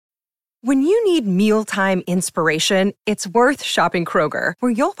When you need mealtime inspiration, it's worth shopping Kroger,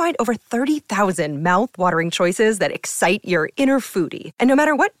 where you'll find over 30,000 mouth-watering choices that excite your inner foodie. And no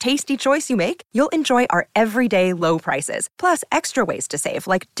matter what tasty choice you make, you'll enjoy our everyday low prices, plus extra ways to save,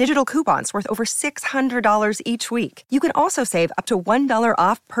 like digital coupons worth over $600 each week. You can also save up to $1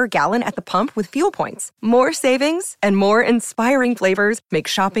 off per gallon at the pump with fuel points. More savings and more inspiring flavors make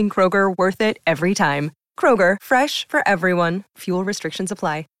shopping Kroger worth it every time. Kroger, fresh for everyone. Fuel restrictions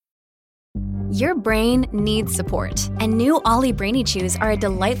apply. Your brain needs support, and new Ollie Brainy Chews are a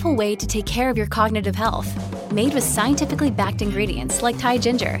delightful way to take care of your cognitive health. Made with scientifically backed ingredients like Thai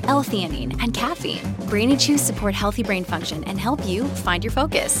ginger, L-theanine, and caffeine, Brainy Chews support healthy brain function and help you find your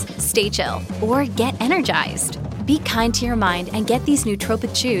focus, stay chill, or get energized. Be kind to your mind and get these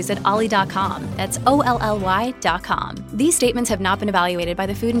nootropic chews at ollie.com. That's OLLY.com. These statements have not been evaluated by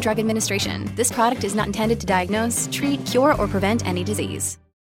the Food and Drug Administration. This product is not intended to diagnose, treat, cure, or prevent any disease.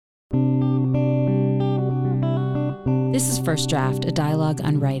 This is First Draft, a dialogue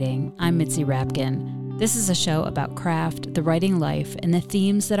on writing. I'm Mitzi Rapkin. This is a show about craft, the writing life, and the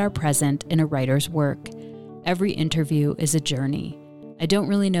themes that are present in a writer's work. Every interview is a journey. I don't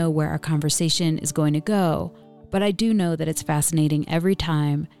really know where our conversation is going to go, but I do know that it's fascinating every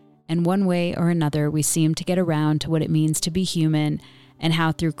time, and one way or another we seem to get around to what it means to be human and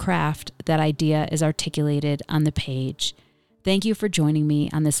how through craft that idea is articulated on the page. Thank you for joining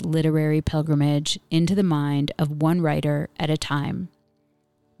me on this literary pilgrimage into the mind of one writer at a time.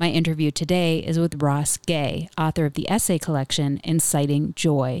 My interview today is with Ross Gay, author of the essay collection Inciting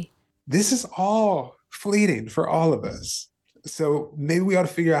Joy. This is all fleeting for all of us. So maybe we ought to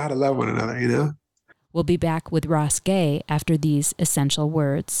figure out how to love one another, you know? We'll be back with Ross Gay after these essential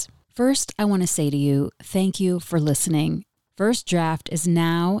words. First, I want to say to you, thank you for listening. First Draft is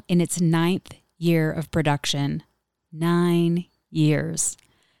now in its 9th year of production. 9 years.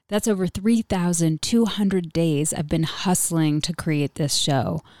 That's over 3,200 days I've been hustling to create this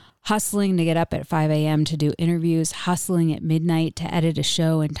show. Hustling to get up at 5 a.m. to do interviews, hustling at midnight to edit a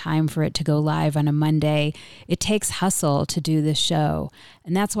show in time for it to go live on a Monday. It takes hustle to do this show.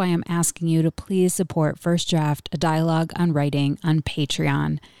 And that's why I'm asking you to please support First Draft, a dialogue on writing on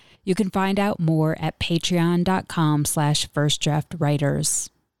Patreon. You can find out more at patreon.com/firstdraftwriters.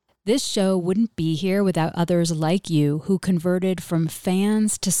 This show wouldn't be here without others like you who converted from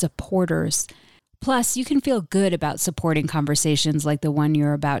fans to supporters. Plus, you can feel good about supporting conversations like the one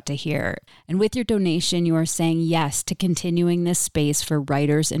you're about to hear. And with your donation, you are saying yes to continuing this space for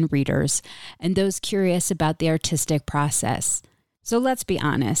writers and readers and those curious about the artistic process. So let's be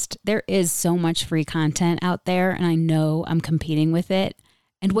honest, there is so much free content out there, and I know I'm competing with it.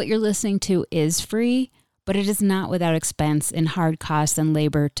 And what you're listening to is free, but it is not without expense and hard costs and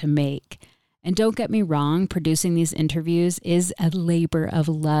labor to make. And don't get me wrong, producing these interviews is a labor of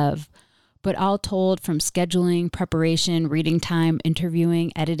love. But all told, from scheduling, preparation, reading time,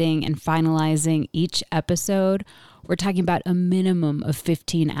 interviewing, editing, and finalizing each episode, we're talking about a minimum of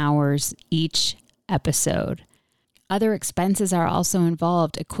 15 hours each episode. Other expenses are also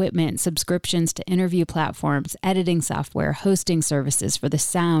involved: equipment, subscriptions to interview platforms, editing software, hosting services for the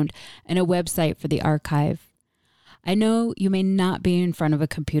sound, and a website for the archive. I know you may not be in front of a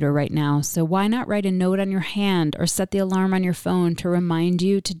computer right now, so why not write a note on your hand or set the alarm on your phone to remind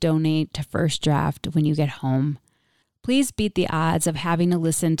you to donate to First Draft when you get home. Please beat the odds of having to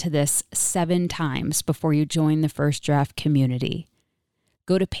listen to this 7 times before you join the First Draft community.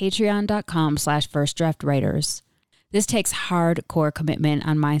 Go to patreon.com/firstdraftwriters. This takes hardcore commitment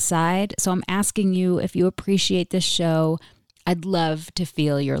on my side, so I'm asking you, if you appreciate this show, I'd love to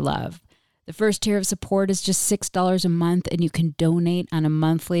feel your love. The first tier of support is just $6 a month, and you can donate on a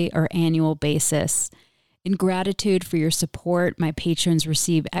monthly or annual basis. In gratitude for your support, my patrons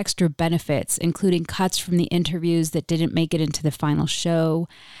receive extra benefits, including cuts from the interviews that didn't make it into the final show,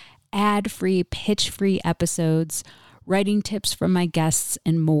 ad-free, pitch-free episodes, writing tips from my guests,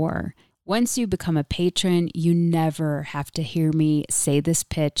 and more. Once you become a patron, you never have to hear me say this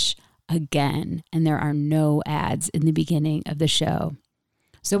pitch again, and there are no ads in the beginning of the show.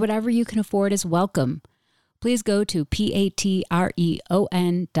 So whatever you can afford is welcome. Please go to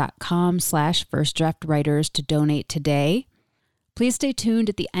patreon.com/firstdraftwriters to donate today. Please stay tuned.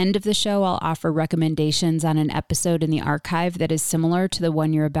 At the end of the show, I'll offer recommendations on an episode in the archive that is similar to the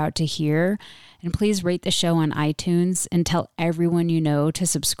one you're about to hear. And please rate the show on iTunes and tell everyone you know to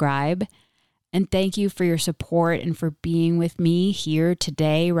subscribe. And thank you for your support and for being with me here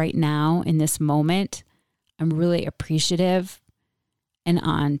today, right now, in this moment. I'm really appreciative. And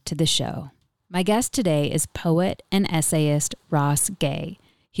on to the show. My guest today is poet and essayist Ross Gay.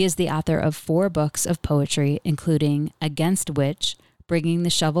 He is the author of 4 books of poetry, including Against Which, Bringing the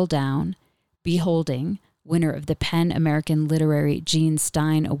Shovel Down, Beholding, winner of the PEN American Literary Gene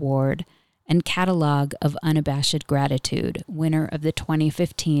Stein Award, and Catalog of Unabashed Gratitude, winner of the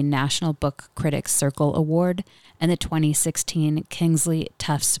 2015 National Book Critics Circle Award and the 2016 Kingsley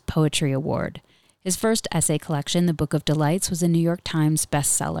Tufts Poetry Award. His first essay collection, The Book of Delights, was a New York Times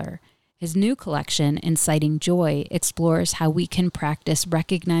bestseller. His new collection, Inciting Joy, explores how we can practice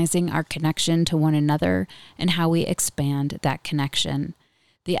recognizing our connection to one another and how we expand that connection.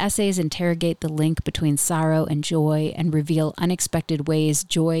 The essays interrogate the link between sorrow and joy and reveal unexpected ways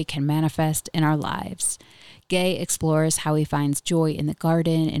joy can manifest in our lives. Gay explores how he finds joy in the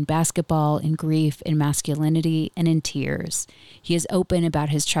garden, in basketball, in grief, in masculinity, and in tears. He is open about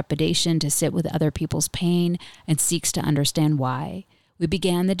his trepidation to sit with other people's pain and seeks to understand why. We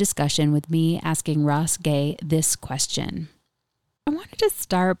began the discussion with me asking Ross Gay this question. I wanted to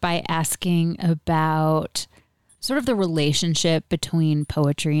start by asking about sort of the relationship between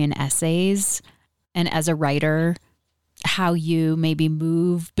poetry and essays, and as a writer, how you maybe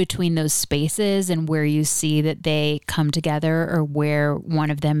move between those spaces and where you see that they come together or where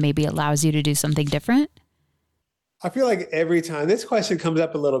one of them maybe allows you to do something different. I feel like every time this question comes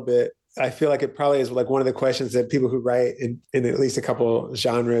up a little bit, I feel like it probably is like one of the questions that people who write in at least a couple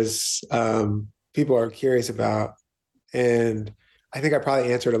genres, people are curious about. And I think I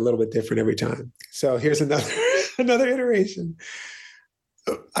probably answer it a little bit different every time. So here's another iteration.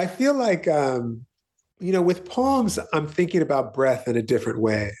 I feel like, with poems, I'm thinking about breath in a different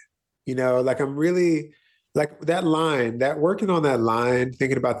way. Like I'm really like that line, that working on that line,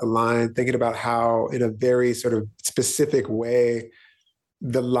 thinking about the line, thinking about how in a very sort of specific way,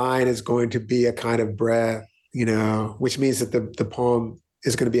 the line is going to be a kind of breath, which means that the poem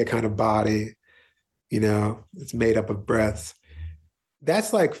is going to be a kind of body, it's made up of breaths.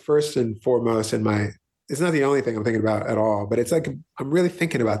 That's like first and foremost it's not the only thing I'm thinking about at all, but it's like, I'm really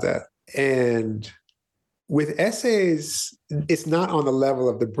thinking about that. And with essays, it's not on the level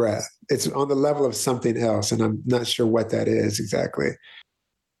of the breath. It's on the level of something else. And I'm not sure what that is exactly.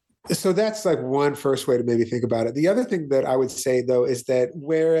 So that's like one first way to maybe think about it. The other thing that I would say, though, is that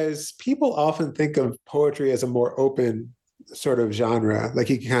whereas people often think of poetry as a more open sort of genre, like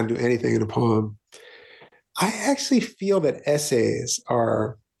you can kind of do anything in a poem, I actually feel that essays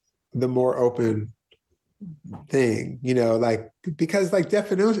are the more open thing, because like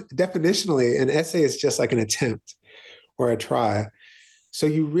definitionally, an essay is just like an attempt or a try. So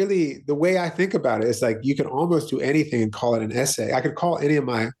the way I think about it is like, you can almost do anything and call it an essay. I could call any of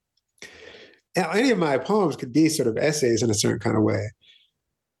my poems could be sort of essays in a certain kind of way.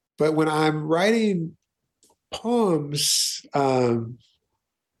 But when I'm writing poems,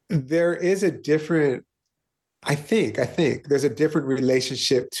 there is a different, I think there's a different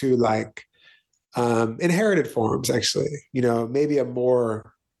relationship to like inherited forms, actually, maybe a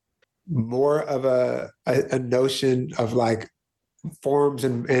more of a notion of like forms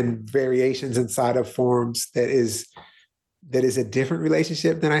and variations inside of forms that is a different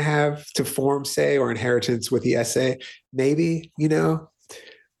relationship than I have to form, say, or inheritance with the essay. Maybe, I'm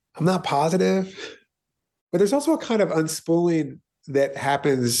not positive, but there's also a kind of unspooling that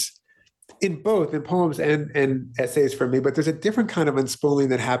happens in both in poems and essays for me, but there's a different kind of unspooling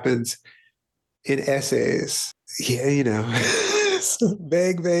that happens in essays. Yeah,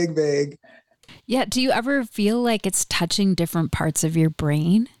 vague. Yeah. Do you ever feel like it's touching different parts of your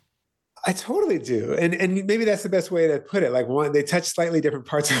brain? I totally do. And maybe that's the best way to put it. Like they touch slightly different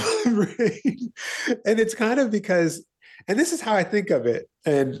parts of my brain. And it's kind of because, and this is how I think of it.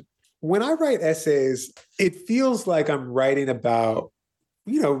 And when I write essays, it feels like I'm writing about,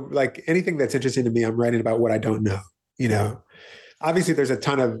 like anything that's interesting to me, I'm writing about what I don't know, Obviously there's a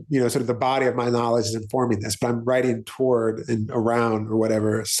ton of, sort of the body of my knowledge is informing this, but I'm writing toward and around or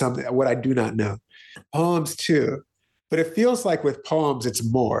whatever, what I do not know. Poems too. But it feels like with poems, it's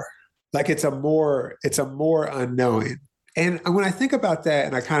more. Like it's a more unknowing. And when I think about that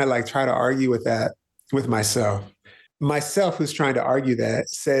and I kind of like try to argue with that with myself who's trying to argue that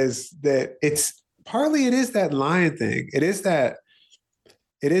says that it is that line thing. It is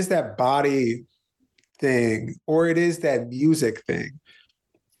that body thing, or it is that music thing,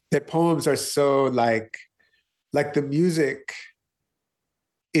 that poems are so like the music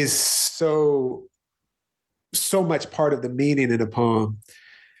is so much part of the meaning in a poem.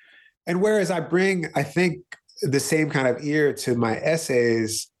 And whereas I bring, I think, the same kind of ear to my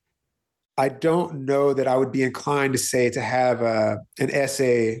essays, I don't know that I would be inclined to say to have an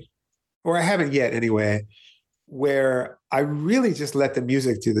essay, or I haven't yet anyway, where I really just let the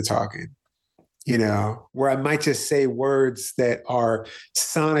music do the talking. where I might just say words that are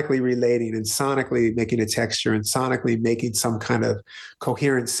sonically relating and sonically making a texture and sonically making some kind of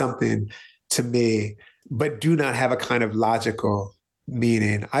coherent something to me, but do not have a kind of logical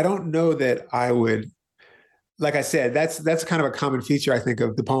meaning. I don't know that I would, like I said, that's kind of a common feature, I think,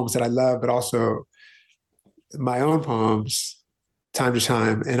 of the poems that I love, but also my own poems time to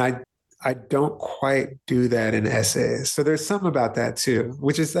time. And I don't quite do that in essays. So there's something about that too,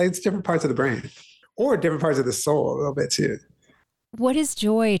 which is like, it's different parts of the brain or different parts of the soul a little bit too. What is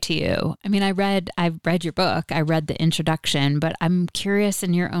joy to you? I mean, I've read your book, I read the introduction, but I'm curious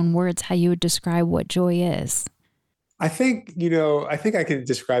in your own words how you would describe what joy is. I think I can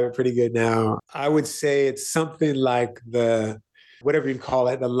describe it pretty good now. I would say it's something like whatever you call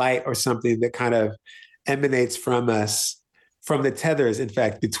it, the light or something that kind of emanates from us, from the tethers, in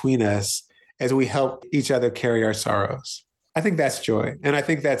fact, between us as we help each other carry our sorrows. I think that's joy. And I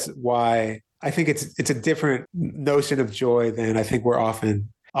think that's why I think it's a different notion of joy than I think we're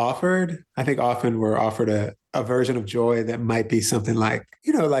often offered. I think often we're offered a version of joy that might be something like,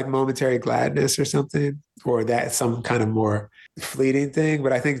 like momentary gladness or something, or that some kind of more fleeting thing.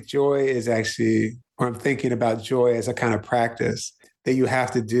 But I think joy is actually, or I'm thinking about joy as a kind of practice that you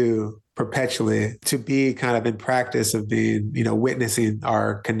have to do perpetually to be kind of in practice of being, witnessing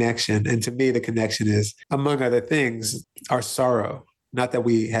our connection. And to me, the connection is, among other things, our sorrow. Not that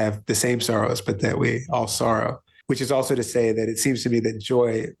we have the same sorrows, but that we all sorrow, which is also to say that it seems to me that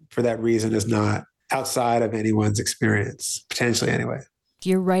joy, for that reason, is not outside of anyone's experience, potentially anyway.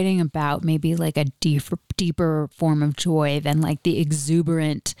 You're writing about maybe like a deeper form of joy than like the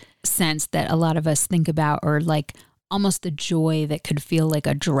exuberant sense that a lot of us think about, or like almost the joy that could feel like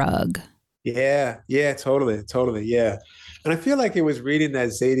a drug. Yeah, totally. Yeah. And I feel like it was reading that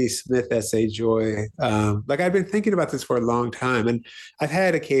Zadie Smith essay, Joy. Like I've been thinking about this for a long time, and I've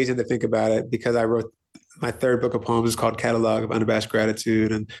had occasion to think about it because I wrote my third book of poems is called Catalog of Unabashed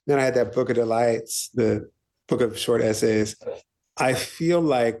Gratitude. And then I had that Book of Delights, the book of short essays. I feel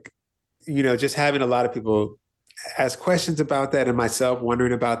like, just having a lot of people ask questions about that and myself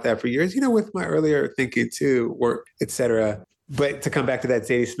wondering about that for years, with my earlier thinking too, work, et cetera. But to come back to that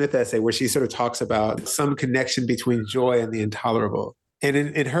Zadie Smith essay where she sort of talks about some connection between joy and the intolerable. And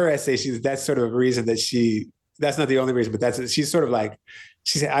in her essay, that's sort of a reason that that's not the only reason, but she's sort of like,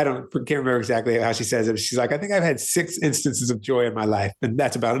 she said, can't remember exactly how she says it. She's like, I think I've had 6 instances of joy in my life, and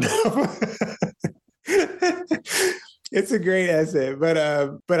that's about enough. It's a great essay, but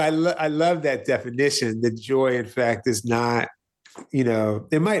I love that definition that joy, in fact, is not,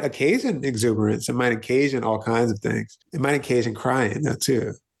 it might occasion exuberance. It might occasion all kinds of things. It might occasion crying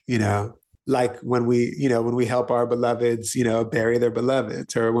too, like when we help our beloveds, bury their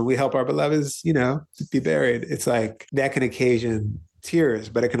beloveds, or when we help our beloveds, be buried. It's like that can occasion tears,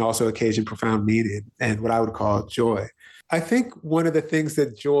 but it can also occasion profound meaning and what I would call joy. I think one of the things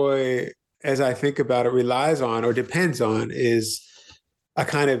that joy, as I think about it, relies on or depends on is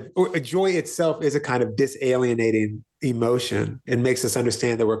joy itself is a kind of disalienating emotion. It makes us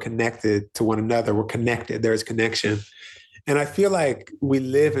understand that we're connected to one another. We're connected. There is connection. And I feel like we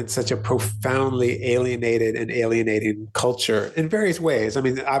live in such a profoundly alienated and alienating culture in various ways. I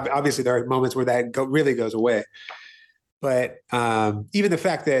mean, obviously there are moments where that really goes away. But even the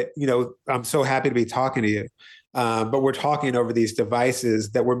fact that, I'm so happy to be talking to you, but we're talking over these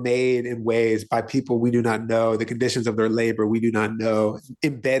devices that were made in ways by people we do not know, the conditions of their labor we do not know.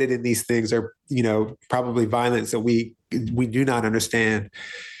 Embedded in these things are, probably violence that we do not understand.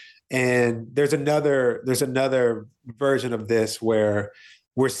 And there's another version of this where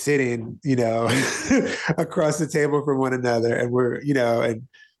we're sitting, across the table from one another, and we're,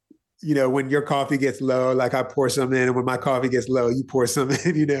 when your coffee gets low, like I pour some in, and when my coffee gets low, you pour some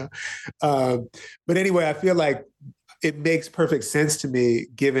in, But anyway, I feel like it makes perfect sense to me,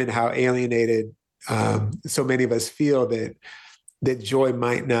 given how alienated so many of us feel, that joy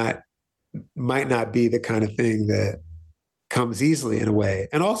might not be the kind of thing that comes easily in a way.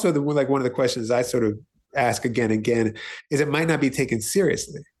 And also one of the questions I sort of ask again and again is it might not be taken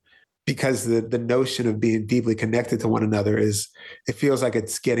seriously. Because the notion of being deeply connected to one another it feels like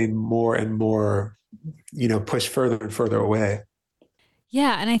it's getting more and more, pushed further and further away.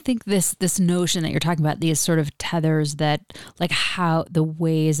 Yeah. And I think this notion that you're talking about, these sort of tethers that like how the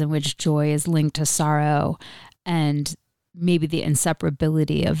ways in which joy is linked to sorrow, and maybe the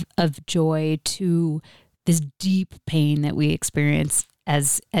inseparability of joy to this deep pain that we experience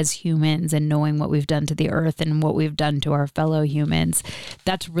as humans, and knowing what we've done to the earth and what we've done to our fellow humans.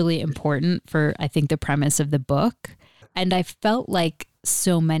 That's really important for, I think, the premise of the book. And I felt like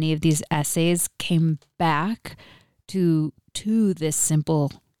so many of these essays came back to this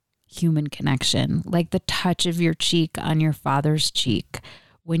simple human connection, like the touch of your cheek on your father's cheek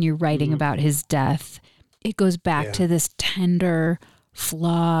when you're writing about his death. It goes back to this tender,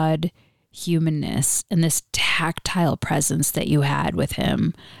 flawed humanness and this tactile presence that you had with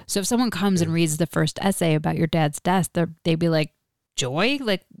him. So if someone comes and reads the first essay about your dad's death, they'd be like, joy?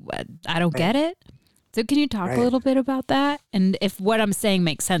 Like, what? I don't get it. So can you talk a little bit about that? And if what I'm saying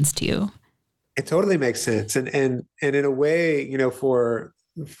makes sense to you? It totally makes sense. And in a way, you know, for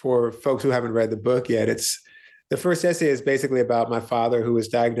folks who haven't read the book yet, the first essay is basically about my father, who was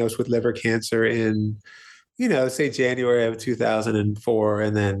diagnosed with liver cancer in, you know, say January of 2004.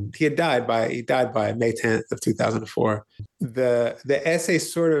 And then he died by May 10th of 2004. The essay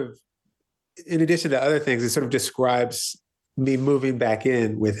sort of, in addition to other things, it sort of describes me moving back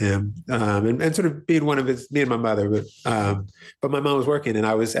in with him, and sort of being one of me and my mother, but my mom was working, and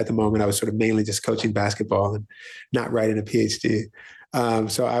I was sort of mainly just coaching basketball and not writing a PhD.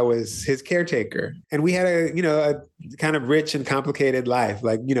 So I was his caretaker, and we had a kind of rich and complicated life.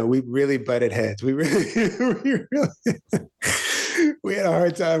 Like, you know, we really butted heads. We really we had a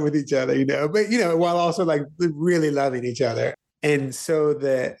hard time with each other, you know, but, you know, while also like really loving each other. And so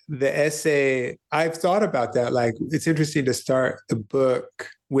the essay, I've thought about that. Like, it's interesting to start the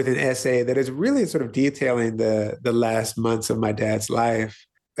book with an essay that is really sort of detailing the last months of my dad's life.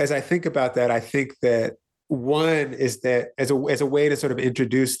 As I think about that, I think that one is that as a way to sort of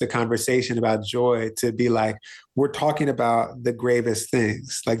introduce the conversation about joy, to be like, we're talking about the gravest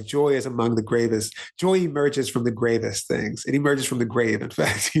things. Like, joy is among the gravest. Joy emerges from the gravest things. It emerges from the grave, in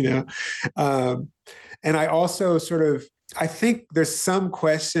fact, you know. And I also I think there's some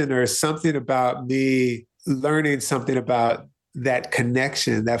question or something about me learning something about that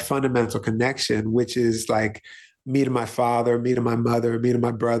connection, that fundamental connection, which is like me to my father, me to my mother, me to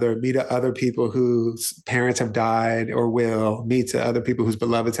my brother, me to other people whose parents have died or will, me to other people whose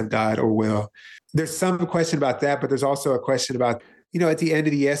beloveds have died or will. There's some question about that, but there's also a question about, you know, at the end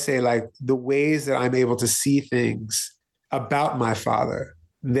of the essay, like the ways that I'm able to see things about my father,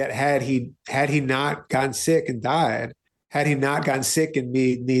 that had he not gotten sick and died, had he not gotten sick and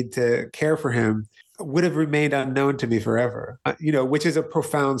me need to care for him, would have remained unknown to me forever, you know, which is a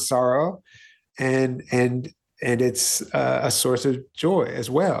profound sorrow. And it's a source of joy as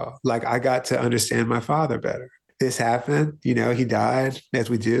well. Like, I got to understand my father better. This happened, you know, he died, as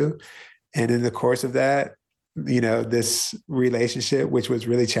we do. And in the course of that, you know, this relationship, which was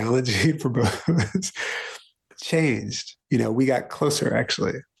really challenging for both of us, changed. You know, we got closer,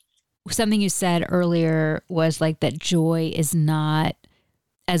 actually. Something you said earlier was like that joy is not,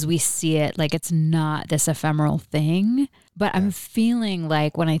 as we see it, like it's not this ephemeral thing. But I'm feeling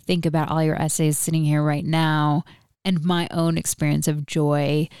like when I think about all your essays sitting here right now and my own experience of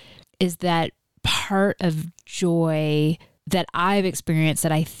joy, is that part of joy that I've experienced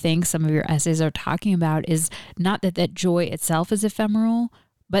that I think some of your essays are talking about is not that joy itself is ephemeral,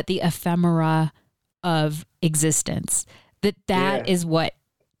 but the ephemera of existence. That is what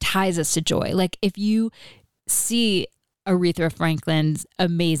ties us to joy. Like, if you see Aretha Franklin's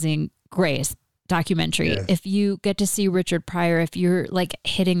Amazing Grace documentary, if you get to see Richard Pryor, if you're like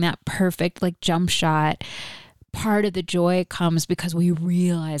hitting that perfect like jump shot, part of the joy comes because we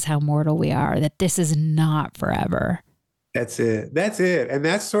realize how mortal we are, that this is not forever. That's it. And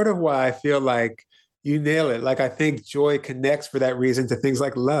that's sort of why I feel like you nail it. Like, I think joy connects for that reason to things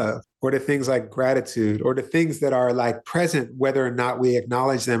like love, or to things like gratitude, or to things that are like present, whether or not we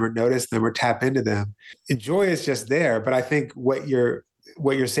acknowledge them or notice them or tap into them. And joy is just there. But I think what you're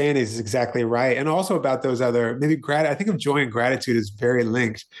saying is exactly right. And also about those other, I think of joy and gratitude as very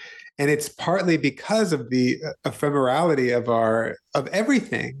linked. And it's partly because of the ephemerality of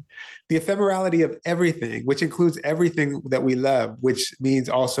everything, the ephemerality of everything, which includes everything that we love, which means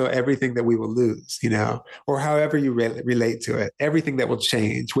also everything that we will lose, you know, or however you relate to it, everything that will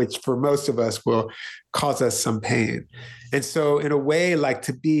change, which for most of us will cause us some pain. And so in a way, like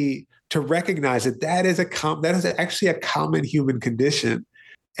to recognize that is actually a common human condition,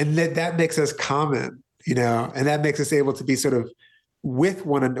 and that makes us common, you know, and that makes us able to be sort of with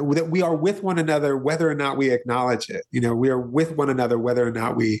one another, that we are with one another, whether or not we acknowledge it. You know, we are with one another, whether or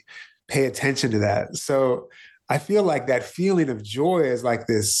not we pay attention to that. So I feel like that feeling of joy is like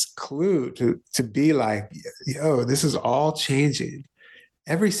this clue to be like, yo, this is all changing.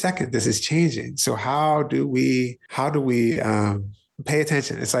 Every second, this is changing. So how do we pay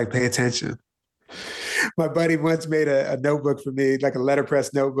attention? It's like, pay attention. My buddy once made a notebook for me, like a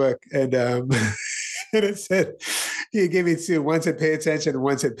letterpress notebook. And, and it said, he gave me two. One said, pay attention. And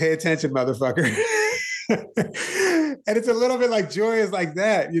one said, pay attention, motherfucker. And it's a little bit like joy is like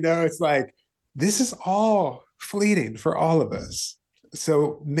that. You know, it's like, this is all fleeting for all of us.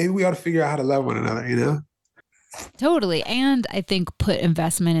 So maybe we ought to figure out how to love one another, you know? Totally. And I think put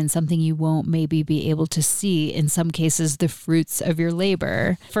investment in something you won't maybe be able to see, in some cases, the fruits of your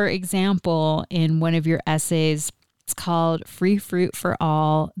labor. For example, in one of your essays, it's called Free Fruit for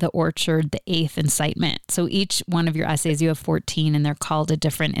All, The Orchard, The Eighth Incitement. So each one of your essays, you have 14, and they're called a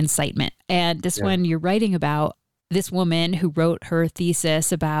different incitement. And this one, you're writing about this woman who wrote her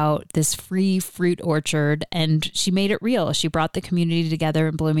thesis about this free fruit orchard, and she made it real. She brought the community together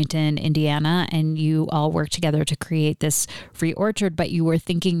in Bloomington, Indiana, and you all worked together to create this free orchard. But you were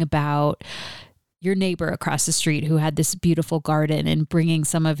thinking about your neighbor across the street who had this beautiful garden and bringing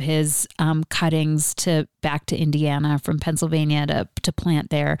some of his cuttings back to Indiana from Pennsylvania to plant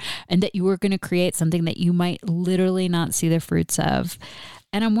there, and that you were going to create something that you might literally not see the fruits of.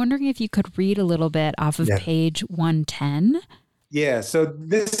 And I'm wondering if you could read a little bit off of page 110. Yeah. So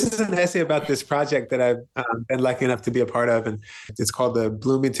this is an essay about this project that I've been lucky enough to be a part of. And it's called the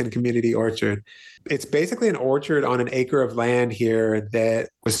Bloomington Community Orchard. It's basically an orchard on an acre of land here that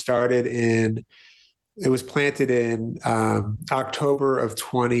was planted in October of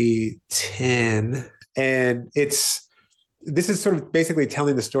 2010. And this is sort of basically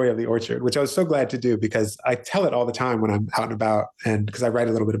telling the story of the orchard, which I was so glad to do because I tell it all the time when I'm out and about, and because I write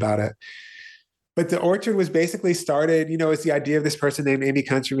a little bit about it. But the orchard was basically started, it's the idea of this person named Amy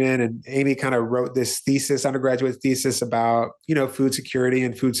Countryman, and Amy kind of wrote this thesis, undergraduate thesis about, food security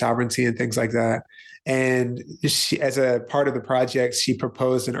and food sovereignty and things like that. And she, as a part of the project, she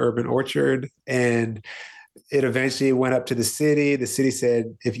proposed an urban orchard, and it eventually went up to the city. The city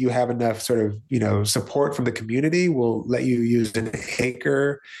said, if you have enough sort of, support from the community, we'll let you use an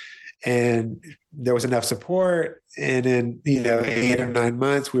acre. And there was enough support. And in, 8 or 9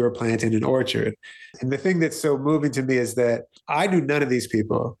 months, we were planting an orchard. And the thing that's so moving to me is that I knew none of these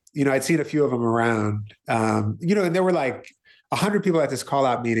people. I'd seen a few of them around, and there were like 100 people at this call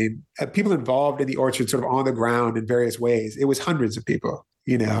out meeting, people involved in the orchard sort of on the ground in various ways. It was hundreds of people.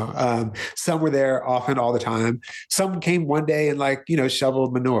 Some were there often all the time. Some came one day and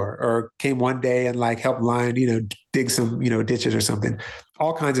shoveled manure, or came one day and helped line, dig some, ditches or something,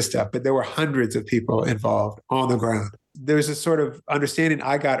 all kinds of stuff. But there were hundreds of people involved on the ground. There's a sort of understanding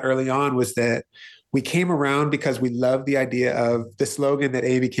I got early on was that we came around because we loved the idea of the slogan that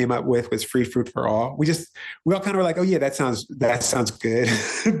Amy came up with was free fruit for all. We all kind of were like, oh yeah, that sounds good.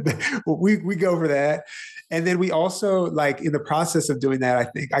 we go for that. And then we also, in the process of doing that, I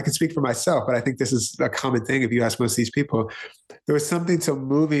think I can speak for myself, but I think this is a common thing if you ask most of these people, there was something so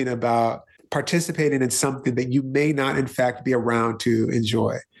moving about participating in something that you may not in fact be around to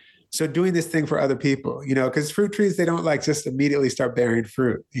enjoy. So doing this thing for other people, because fruit trees, they don't just immediately start bearing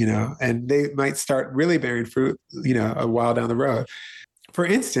fruit, and they might start really bearing fruit, a while down the road. For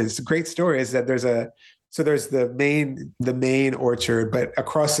instance, a great story is that there's the main orchard, but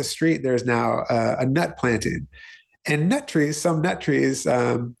across the street, there's now a nut planting, and some nut trees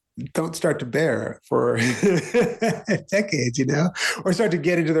don't start to bear for decades, or start to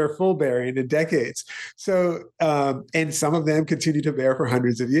get into their full bearing in decades. So, and some of them continue to bear for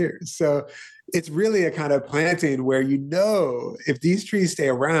hundreds of years. So it's really a kind of planting where, if these trees stay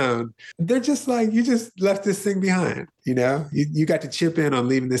around, they're just you just left this thing behind, you got to chip in on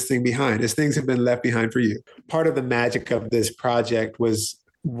leaving this thing behind as things have been left behind for you. Part of the magic of this project was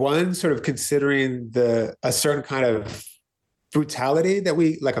one sort of considering a certain kind of brutality that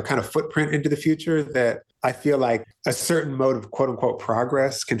we a kind of footprint into the future that I feel like a certain mode of quote unquote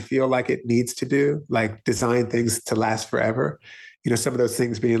progress can feel like it needs to do, design things to last forever. Some of those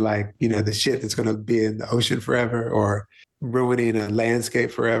things being the shit that's going to be in the ocean forever or ruining a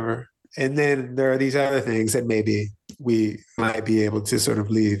landscape forever. And then there are these other things that maybe we might be able to sort of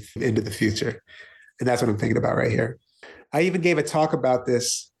leave into the future. And that's what I'm thinking about right here. I even gave a talk about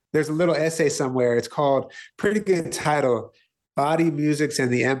this. There's a little essay somewhere. It's called, pretty good title, Body Musics and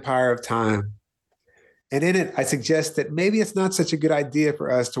the Empire of Time. And in it, I suggest that maybe it's not such a good idea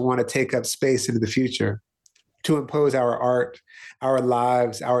for us to want to take up space into the future, to impose our art, our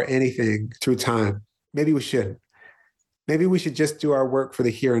lives, our anything through time. Maybe we shouldn't. Maybe we should just do our work for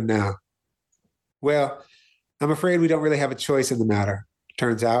the here and now. Well, I'm afraid we don't really have a choice in the matter,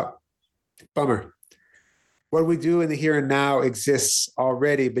 turns out. Bummer. What we do in the here and now exists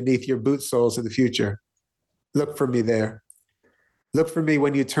already beneath your boot soles in the future. Look for me there. Look for me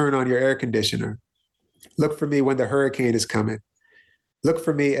when you turn on your air conditioner. Look for me when the hurricane is coming. Look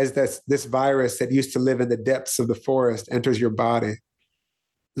for me as this virus that used to live in the depths of the forest enters your body.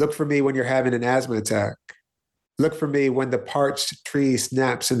 Look for me when you're having an asthma attack. Look for me when the parched tree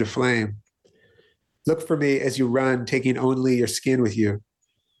snaps into flame. Look for me as you run, taking only your skin with you.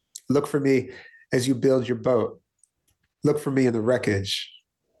 Look for me as you build your boat. look for me in the wreckage,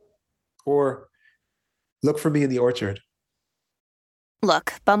 or look for me in the orchard.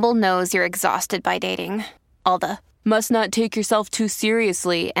 Look, Bumble knows you're exhausted by dating. All the must not take yourself too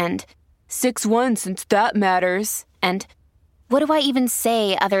seriously and 6'1" since that matters. And what do I even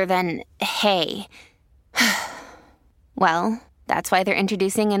say other than, hey? Well, that's why they're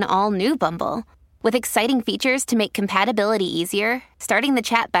introducing an all-new Bumble with exciting features to make compatibility easier, starting the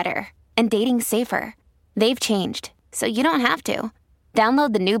chat better, and dating safer. They've changed, so you don't have to.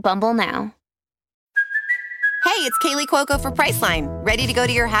 Download the new Bumble now. Hey, it's Kaylee Cuoco for Priceline. Ready to go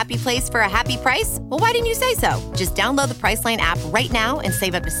to your happy place for a happy price? Well, why didn't you say so? Just download the Priceline app right now and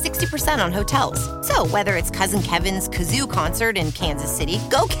save up to 60% on hotels. So whether it's Cousin Kevin's Kazoo Concert in Kansas City,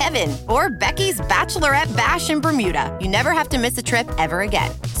 go Kevin, or Becky's Bachelorette Bash in Bermuda, you never have to miss a trip ever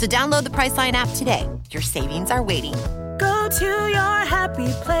again. So download the Priceline app today. Your savings are waiting. Go to your happy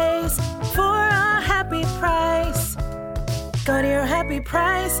place for a happy price. Go to your happy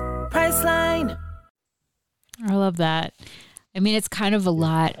price, Priceline. I love that. I mean, it's kind of a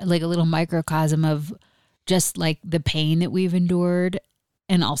lot, like a little microcosm of just like the pain that we've endured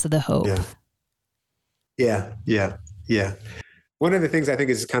and also the hope. Yeah. One of the things I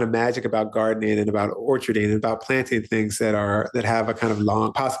think is kind of magic about gardening and about orcharding and about planting things that have a kind of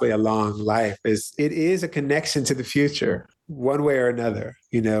long, possibly a long life is it is a connection to the future one way or another,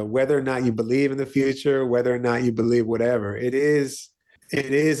 whether or not you believe in the future, whether or not you believe whatever, it is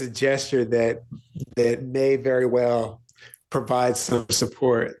a gesture that may very well provide some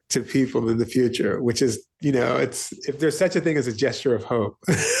support to people in the future, which is, it's, if there's such a thing as a gesture of hope,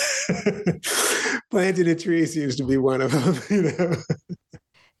 planting a tree seems to be one of them,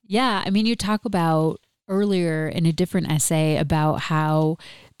 Yeah. I mean, you talk about earlier in a different essay about how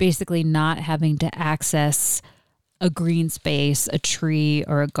basically not having to access a green space, a tree,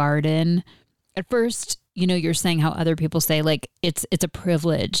 or a garden. At first, you're saying how other people say like it's a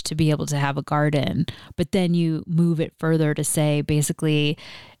privilege to be able to have a garden, but then you move it further to say basically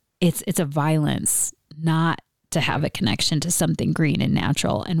it's a violence not to have a connection to something green and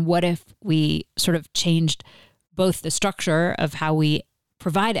natural. And what if we sort of changed both the structure of how we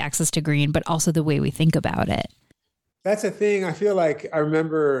provide access to green, but also the way we think about it? That's a thing. I feel like I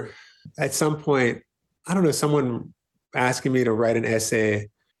remember at some point, I don't know, someone asking me to write an essay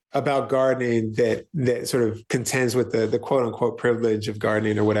about gardening that sort of contends with the quote unquote privilege of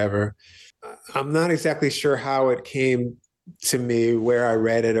gardening or whatever. I'm not exactly sure how it came to me, where I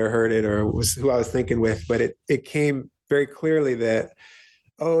read it or heard it or who I was thinking with, but it came very clearly that,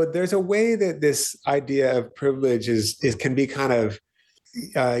 there's a way that this idea of privilege can be kind of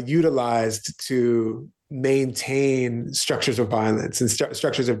utilized to maintain structures of violence and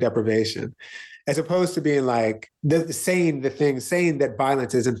structures of deprivation, as opposed to being like saying that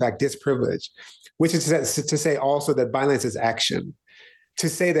violence is in fact disprivilege, which is to say also that violence is action. To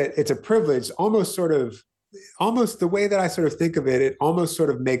say that it's a privilege, almost the way that I sort of think of it, it almost sort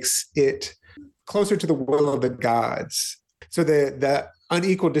of makes it closer to the will of the gods. So the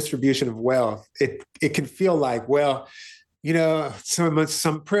unequal distribution of wealth, it can feel like, well,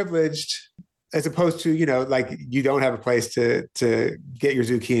 some privileged, as opposed to, like you don't have a place to get your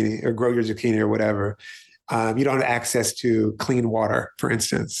zucchini or grow your zucchini or whatever. You don't have access to clean water, for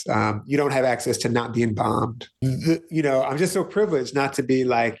instance. You don't have access to not being bombed. I'm just so privileged not to be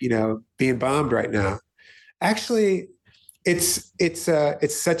like, being bombed right now. Actually, it's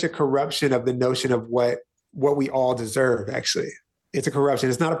such a corruption of the notion of what we all deserve, actually. It's a corruption.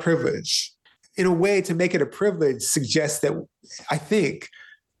 It's not a privilege. In a way, to make it a privilege suggests that I think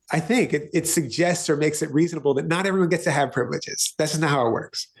it suggests or makes it reasonable that not everyone gets to have privileges. That's just not how it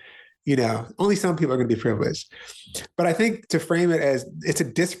works. Only some people are going to be privileged. But I think to frame it as it's a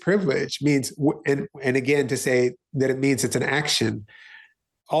disprivilege means, and again, to say that it means it's an action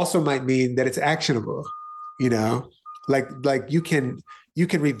also might mean that it's actionable, like you can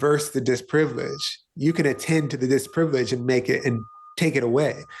reverse the disprivilege. You can attend to the disprivilege and make it and take it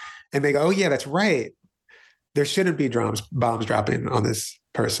away and make, oh yeah, that's right. There shouldn't be bombs dropping on this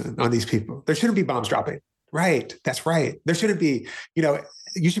person, on these people. There shouldn't be bombs dropping. Right. That's right. There shouldn't be,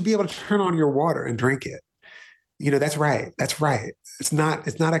 you should be able to turn on your water and drink it. That's right. That's right. It's not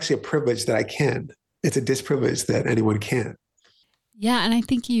actually a privilege that I can. It's a disprivilege that anyone can. Yeah. And I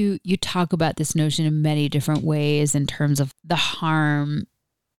think you talk about this notion in many different ways in terms of the harm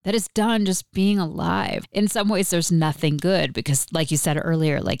that is done just being alive. In some ways, there's nothing good because, like you said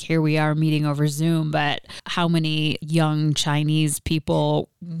earlier, like here we are meeting over Zoom, but how many young Chinese people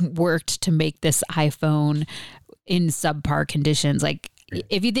worked to make this iPhone in subpar conditions? Like,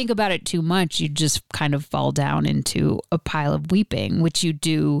 if you think about it too much, you just kind of fall down into a pile of weeping, which you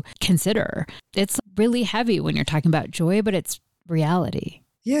do consider. It's really heavy when you're talking about joy, but it's reality.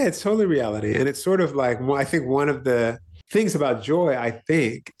 Yeah, it's totally reality. And it's sort of like, I think one of the things about joy, I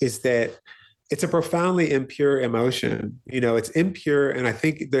think, is that it's a profoundly impure emotion. It's impure. And I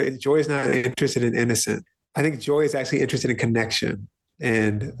think joy is not interested in innocence. I think joy is actually interested in connection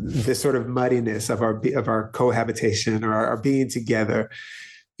and this sort of muddiness of our cohabitation or our being together.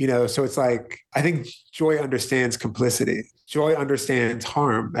 So it's like, I think joy understands complicity. Joy understands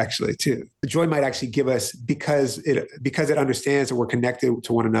harm, actually, too. Joy might actually give us, because it understands that we're connected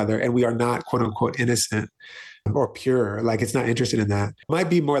to one another and we are not, quote unquote, innocent or pure, like it's not interested in that,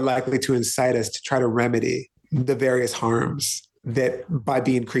 might be more likely to incite us to try to remedy the various harms that by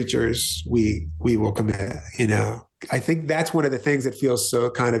being creatures we will commit. I think that's one of the things that feels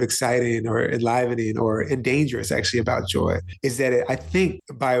so kind of exciting or enlivening or dangerous actually about joy, is that I think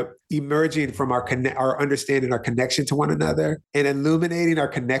by emerging from our understanding, our connection to one another and illuminating our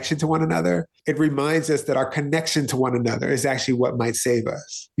connection to one another, it reminds us that our connection to one another is actually what might save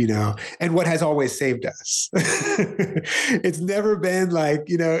us, and what has always saved us. It's never been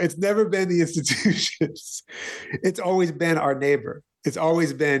it's never been the institutions. It's always been our neighbor. It's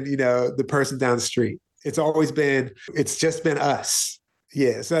always been, the person down the street. It's just been us.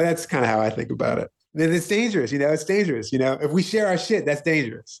 Yeah. So that's kind of how I think about it. Then it's dangerous, it's dangerous. If we share our shit, that's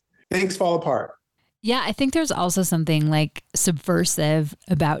dangerous. Things fall apart. Yeah. I think there's also something like subversive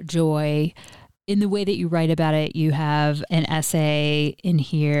about joy in the way that you write about it. You have an essay in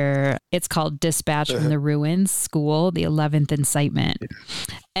here. It's called Dispatch from the Ruins School, the 11th Incitement.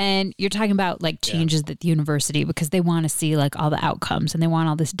 And you're talking about like changes at the university because they want to see like all the outcomes and they want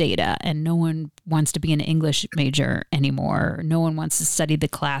all this data, and no one wants to be an English major anymore. No one wants to study the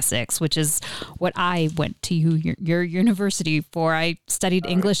classics, which is what I went to your university for. I studied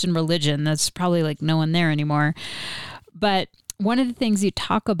English and religion. That's probably like no one there anymore. But one of the things you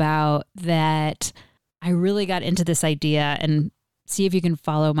talk about that I really got into this idea, and see if you can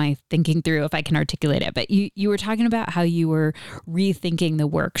follow my thinking through if I can articulate it. But you were talking about how you were rethinking the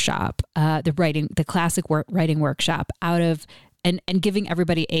workshop, the classic writing workshop out of and giving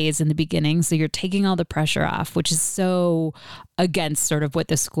everybody A's in the beginning. So you're taking all the pressure off, which is so against sort of what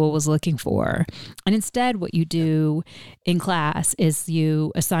the school was looking for. And instead, what you do in class is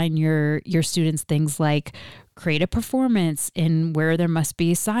you assign your students things like create a performance in where there must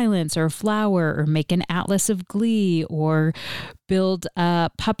be silence or a flower, or make an atlas of glee, or build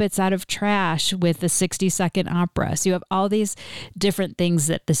puppets out of trash with a 60-second opera. So you have all these different things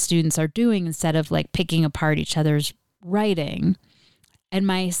that the students are doing instead of like picking apart each other's writing. And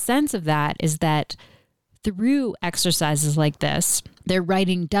my sense of that is that through exercises like this, their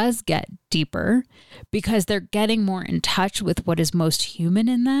writing does get deeper because they're getting more in touch with what is most human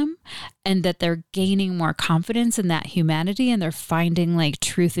in them, and that they're gaining more confidence in that humanity, and they're finding like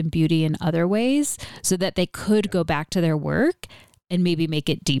truth and beauty in other ways so that they could go back to their work and maybe make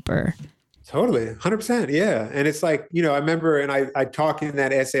it deeper. Totally. 100%. Yeah. And it's like, I remember, and I talk in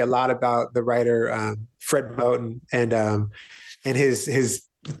that essay a lot about the writer, Fred Moten, and his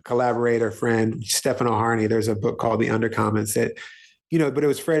collaborator friend, Stefano Harney. There's a book called The Undercommons that, but it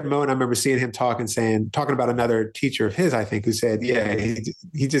was Fred Moten. I remember seeing him talking about another teacher of his, I think, who said,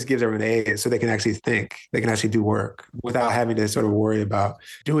 he just gives everyone A's so they can actually think, they can actually do work without having to sort of worry about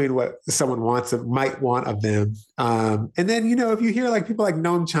doing what someone might want of them. And then, if you hear like people like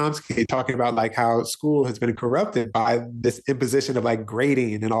Noam Chomsky talking about like how school has been corrupted by this imposition of like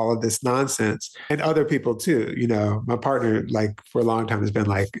grading and all of this nonsense, and other people too, my partner, like for a long time has been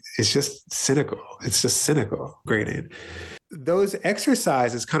like, it's just cynical. It's just cynical grading. Those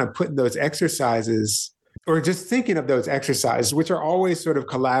exercises, kind of putting those exercises, or just thinking of those exercises, which are always sort of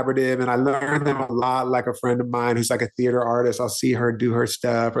collaborative. And I learn them a lot, like a friend of mine who's like a theater artist. I'll see her do her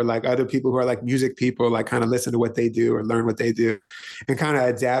stuff, or like other people who are like music people, like kind of listen to what they do or learn what they do and kind of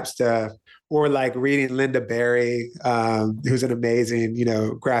adapt stuff. Or like reading Linda Berry, who's an amazing,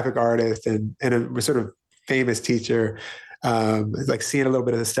 graphic artist and a sort of famous teacher. Like seeing a little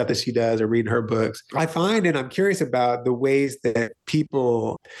bit of the stuff that she does or reading her books. I find, and I'm curious about the ways that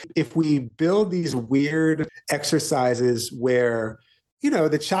people, if we build these weird exercises where,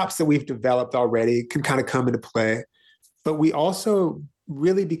 the chops that we've developed already can kind of come into play, but we also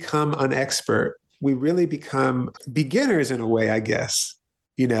really become an expert. We really become beginners in a way, I guess.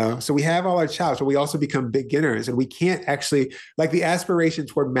 So we have all our chops, but we also become beginners, and we can't actually, like, the aspiration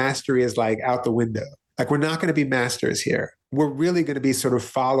toward mastery is like out the window. Like, we're not going to be masters here. We're really going to be sort of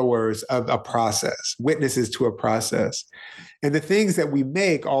followers of a process, witnesses to a process. And the things that we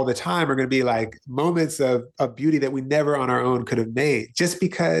make all the time are going to be like moments of beauty that we never on our own could have made, just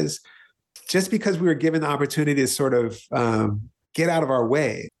because we were given the opportunity to sort of get out of our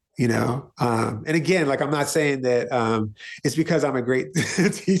way, you know? And again, like, I'm not saying that it's because I'm a great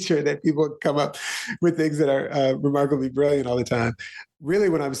teacher that people come up with things that are remarkably brilliant all the time. Really,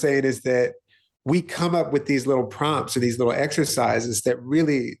 what I'm saying is that we come up with these little prompts or these little exercises that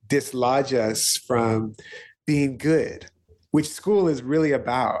really dislodge us from being good, which school is really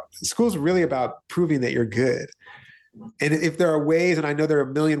about. School's really about proving that you're good. And if there are ways, and I know there are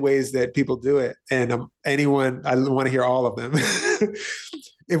a million ways that people do it, and I want to hear all of them.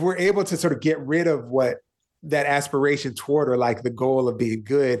 If we're able to sort of get rid of what that aspiration toward, or like the goal of being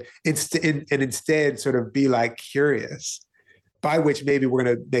good, and instead sort of be like curious, by which maybe we're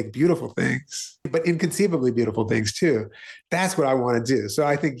going to make beautiful things, but inconceivably beautiful things too. That's what I want to do. So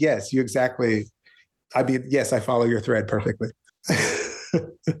I think, yes, yes, I follow your thread perfectly.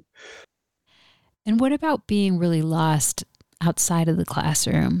 And what about being really lost outside of the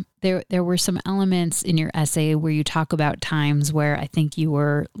classroom? There were some elements in your essay where you talk about times where I think you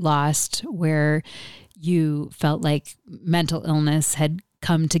were lost, where you felt like mental illness had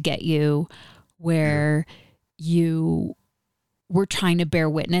come to get you, where you were trying to bear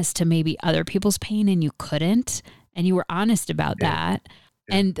witness to maybe other people's pain and you couldn't, and you were honest about that.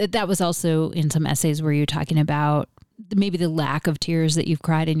 Yeah. And that was also in some essays where you're talking about maybe the lack of tears that you've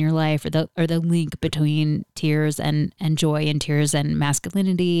cried in your life, or the link between tears and joy, and tears and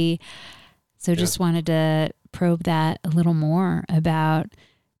masculinity. So just wanted to probe that a little more about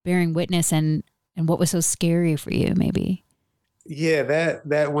bearing witness and what was so scary for you, maybe. Yeah,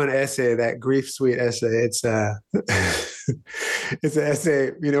 that one essay, that Grief Suite essay, it's it's an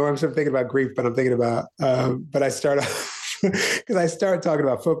essay, you know, I'm sort of thinking about grief, but I'm thinking about, but I start off, because I start talking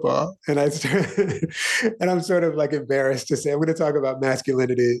about football, and and I'm sort of like embarrassed to say, I'm going to talk about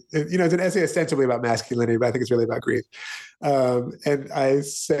masculinity. You know, it's an essay ostensibly about masculinity, but I think it's really about grief. And I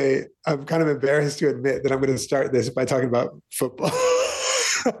say, I'm kind of embarrassed to admit that I'm going to start this by talking about football,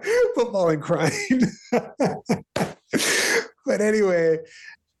 football and crying. But anyway,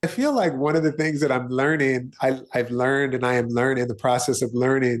 I feel like one of the things that I'm learning, I've learned, and I am learning in the process of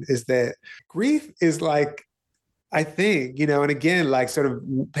learning, is that grief is like, I think, you know, and again, like sort of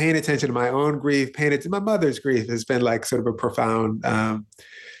paying attention to my own grief, paying attention to my mother's grief has been like sort of a profound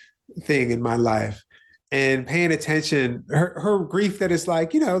thing in my life. And paying attention, her grief that is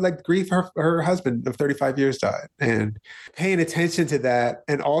like, you know, like grief, her husband of 35 years died, and paying attention to that,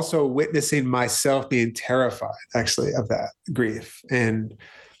 and also witnessing myself being terrified actually of that grief, and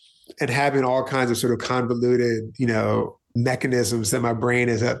having all kinds of sort of convoluted, you know, mechanisms that my brain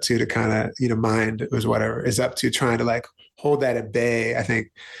is up to kind of, you know, mind was whatever is up to trying to like hold that at bay, I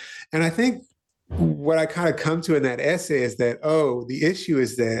think. And I think what I kind of come to in that essay is that, the issue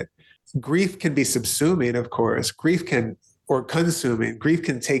is that grief can be subsuming, of course. Grief can, or consuming, grief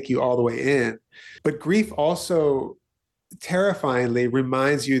can take you all the way in. But grief also terrifyingly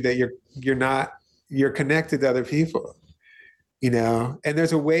reminds you that you're connected to other people, you know? And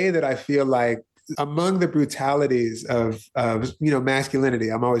there's a way that I feel like among the brutalities of you know, masculinity,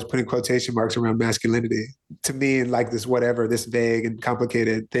 I'm always putting quotation marks around masculinity, to me, and like this vague and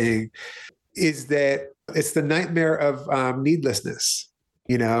complicated thing, is that it's the nightmare of needlessness,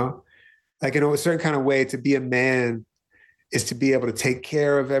 you know? Like, in a certain kind of way, to be a man is to be able to take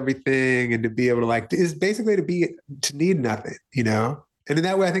care of everything, and to be able to like, is basically to need nothing, you know? And in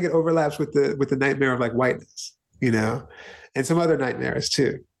that way, I think it overlaps with the nightmare of like whiteness, you know, and some other nightmares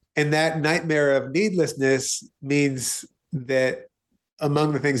too. And that nightmare of needlessness means that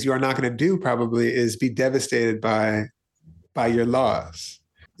among the things you are not going to do probably is be devastated by your loss.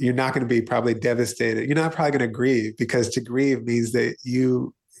 You're not going to be probably devastated. You're not probably going to grieve, because to grieve means that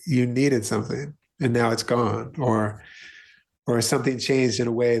you needed something and now it's gone, or something changed in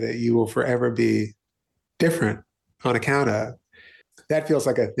a way that you will forever be different on account of. That feels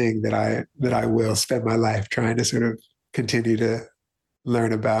like a thing that I will spend my life trying to sort of continue to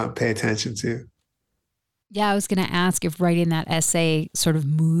learn about and pay attention to. Yeah, I was going to ask if writing that essay sort of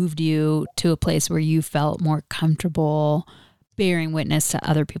moved you to a place where you felt more comfortable bearing witness to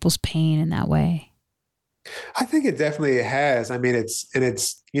other people's pain in that way. I think it definitely has. I mean,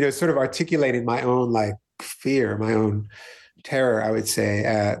 it's, you know, sort of articulating my own like fear, my own terror, I would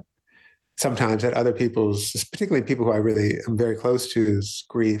say, sometimes at other people's, particularly people who I really am very close to's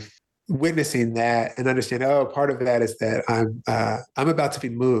grief, witnessing that and understanding, part of that is that I'm about to be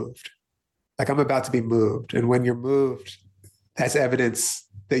moved. Like, I'm about to be moved. And when you're moved, that's evidence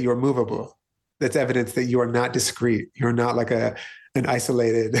that you're movable. That's evidence that you are not discreet. You're not like an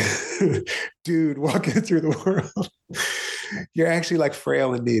isolated dude walking through the world. You're actually like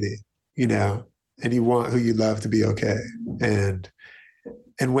frail and needy, you know, and you want who you love to be okay. And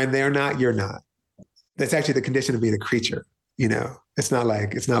when they're not, you're not. That's actually the condition of being a creature, you know. It's not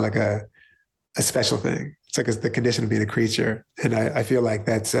like a special thing. It's like it's the condition of being a creature. And I feel like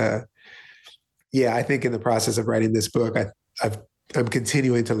that's I think in the process of writing this book, I'm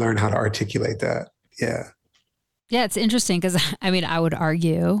continuing to learn how to articulate that. Yeah. Yeah, it's interesting because, I mean, I would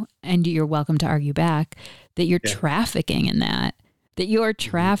argue, and you're welcome to argue back, that you're trafficking in that you are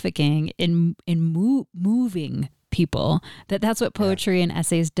trafficking in moving people, that's what poetry and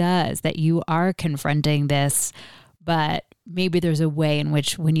essays does, that you are confronting this, but maybe there's a way in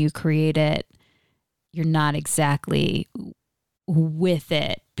which when you create it, you're not exactly with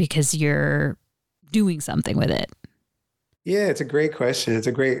it because you're doing something with it. Yeah, it's a great question. It's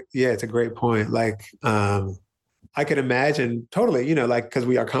a great point. Like, I can imagine totally, you know, like, because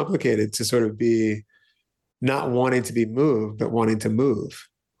we are complicated to sort of be not wanting to be moved, but wanting to move.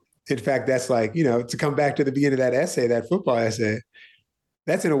 In fact, that's like, you know, to come back to the beginning of that essay, that football essay,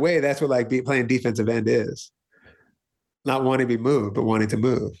 that's in a way, that's what like playing defensive end is. Not wanting to be moved, but wanting to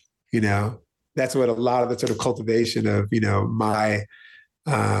move, you know. That's what a lot of the sort of cultivation of, you know, my,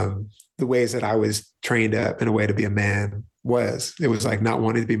 the ways that I was trained up in a way to be a man was. It was like not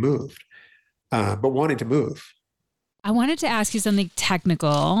wanting to be moved, but wanting to move. I wanted to ask you something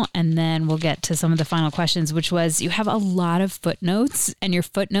technical, and then we'll get to some of the final questions, which was you have a lot of footnotes, and your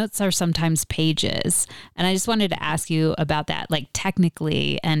footnotes are sometimes pages. And I just wanted to ask you about that, like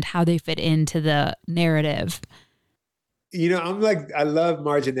technically, and how they fit into the narrative. You know, I love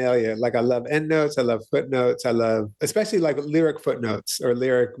marginalia. Like I love endnotes. I love footnotes. I love, especially like lyric footnotes or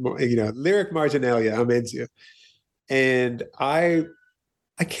lyric marginalia I'm into. And I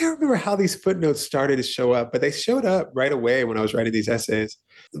can't remember how these footnotes started to show up, but they showed up right away when I was writing these essays.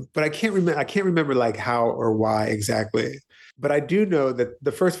 But I can't remember like how or why exactly. But I do know that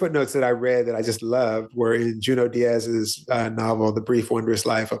the first footnotes that I read that I just loved were in Junot Díaz's novel, The Brief Wondrous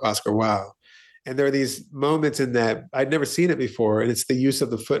Life of Oscar Wilde. And there are these moments in that I'd never seen it before. And it's the use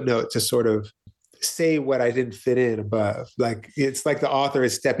of the footnote to sort of say what I didn't fit in above. Like, it's like the author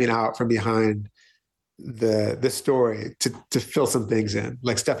is stepping out from behind the story to fill some things in,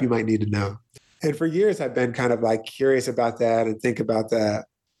 like stuff you might need to know. And for years, I've been kind of like curious about that and think about that.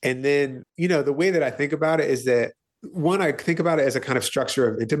 And then, you know, the way that I think about it is that, one, I think about it as a kind of structure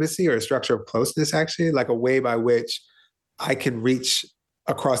of intimacy or a structure of closeness, actually, like a way by which I can reach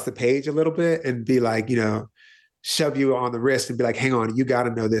across the page a little bit and be like, you know, shove you on the wrist and be like, hang on, you got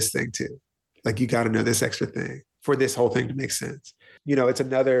to know this thing too. Like, you got to know this extra thing for this whole thing to make sense. You know, it's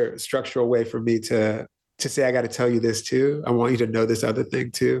another structural way for me to say, I got to tell you this too. I want you to know this other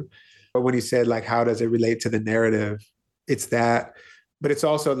thing too. But when you said like, how does it relate to the narrative? It's that, but it's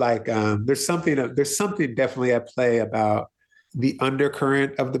also like, there's something definitely at play about the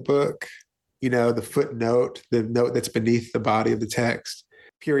undercurrent of the book, you know, the footnote, the note that's beneath the body of the text,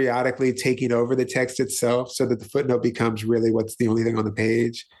 periodically taking over the text itself so that the footnote becomes really what's the only thing on the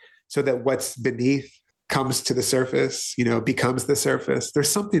page, so that what's beneath comes to the surface, you know, becomes the surface. There's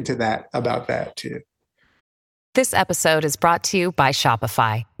something to that about that too. This episode is brought to you by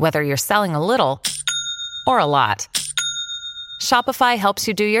Shopify. Whether you're selling a little or a lot, Shopify helps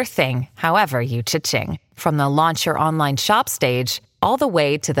you do your thing, however you cha-ching. From the launch your online shop stage, all the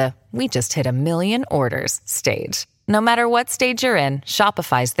way to the we just hit 1 million orders stage. No matter what stage you're in,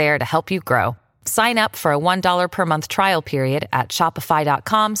 Shopify's there to help you grow. Sign up for a $1 per month trial period at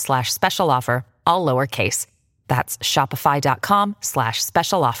shopify.com/special offer, all lowercase. That's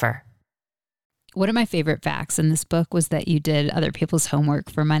shopify.com/special offer. One of my favorite facts in this book was that you did other people's homework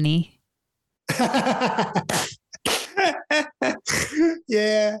for money.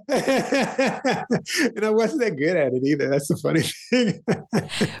 Yeah. And I wasn't that good at it either. That's the funny thing.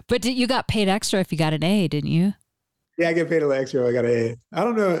 But you got paid extra if you got an A, didn't you? Yeah, I get paid a little extra. I got an A. I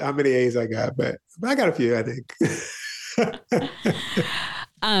don't know how many A's I got, but I got a few, I think.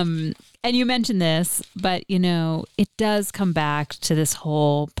 And you mentioned this, but you know, it does come back to this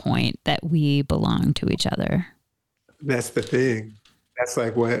whole point that we belong to each other. That's the thing. That's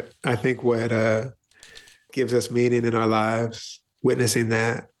like what I think gives us meaning in our lives, witnessing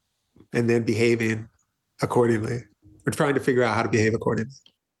that and then behaving accordingly. We're trying to figure out how to behave accordingly.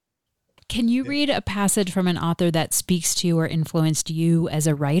 Can you read a passage from an author that speaks to you or influenced you as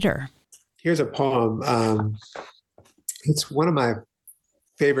a writer? Here's a poem. It's one of my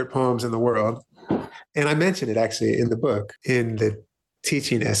favorite poems in the world. And I mentioned it actually in the book, in the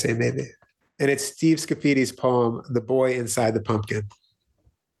teaching essay maybe. And it's Steve Scaffidi's poem, The Boy Inside the Pumpkin.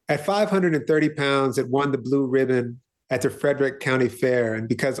 At 530 pounds, it won the blue ribbon at the Frederick County Fair. And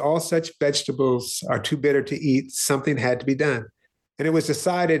because all such vegetables are too bitter to eat, something had to be done. And it was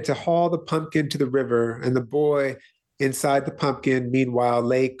decided to haul the pumpkin to the river, and the boy inside the pumpkin, meanwhile,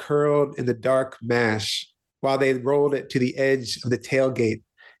 lay curled in the dark mash while they rolled it to the edge of the tailgate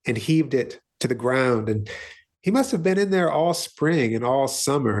and heaved it to the ground. And he must have been in there all spring and all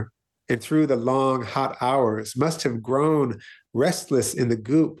summer, and through the long, hot hours, must have grown restless in the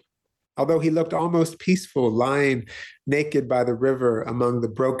goop, although he looked almost peaceful, lying naked by the river among the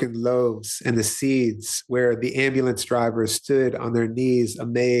broken loaves and the seeds, where the ambulance drivers stood on their knees,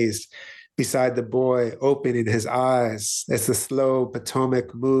 amazed, beside the boy, opening his eyes as the slow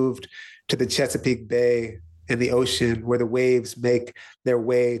Potomac moved to the Chesapeake Bay and the ocean, where the waves make their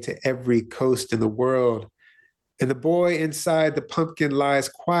way to every coast in the world. And the boy inside the pumpkin lies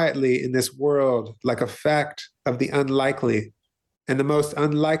quietly in this world like a fact of the unlikely. And the most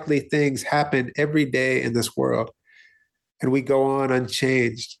unlikely things happen every day in this world. And we go on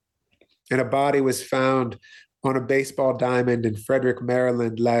unchanged. And a body was found on a baseball diamond in Frederick,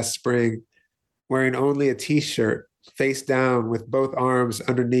 Maryland last spring, wearing only a t-shirt, face down with both arms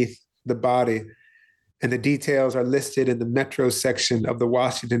underneath the body. And the details are listed in the Metro section of the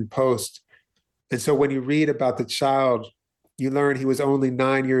Washington Post. And so when you read about the child, you learn he was only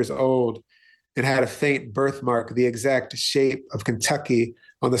 9 years old and had a faint birthmark, the exact shape of Kentucky,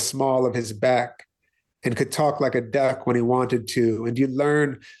 on the small of his back, and could talk like a duck when he wanted to. And you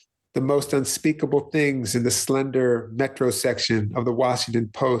learn the most unspeakable things in the slender Metro section of the Washington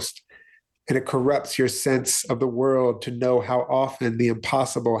Post. And it corrupts your sense of the world to know how often the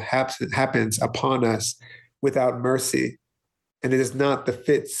impossible happens upon us without mercy. And it is not the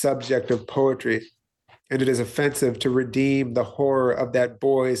fit subject of poetry. And it is offensive to redeem the horror of that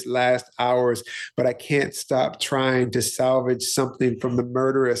boy's last hours. But I can't stop trying to salvage something from the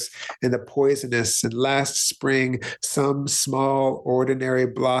murderous and the poisonous. And last spring, some small, ordinary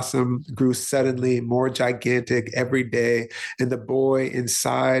blossom grew suddenly more gigantic every day. And the boy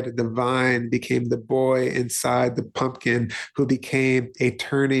inside the vine became the boy inside the pumpkin, who became a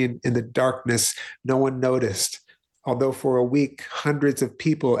turning in the darkness no one noticed. Although for a week, hundreds of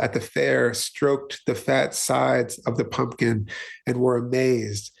people at the fair stroked the fat sides of the pumpkin and were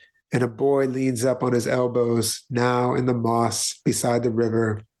amazed. And a boy leans up on his elbows, now in the moss beside the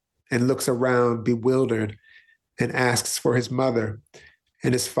river, and looks around bewildered and asks for his mother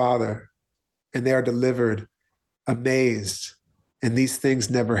and his father. And they are delivered, amazed. And these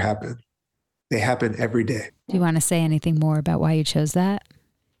things never happen. They happen every day. Do you want to say anything more about why you chose that?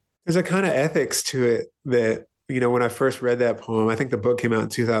 There's a kind of ethics to it that, you know, when I first read that poem, I think the book came out in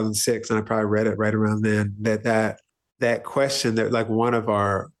 2006, and I probably read it right around then. That question that, like, one of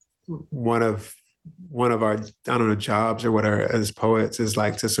our I don't know, jobs or whatever as poets is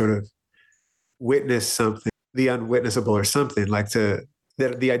like to sort of witness something, the unwitnessable or something, like that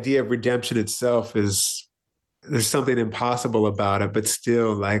the idea of redemption itself is, there's something impossible about it, but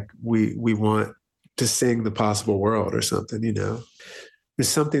still, like, we want to sing the possible world or something, you know. There's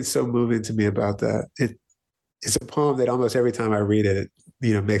something so moving to me about that. It's a poem that almost every time I read it,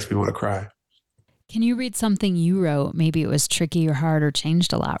 you know, makes me want to cry. Can you read something you wrote? Maybe it was tricky or hard or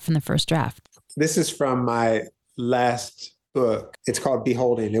changed a lot from the first draft. This is from my last book. It's called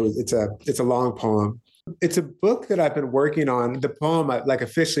Beholding. It's a long poem. It's a book that I've been working on. The poem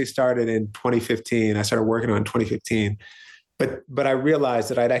officially started in 2015. I started working on it in 2015, but I realized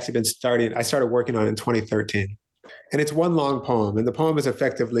that I started working on it in 2013. And it's one long poem. And the poem is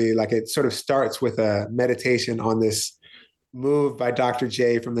effectively like, it sort of starts with a meditation on this move by Dr.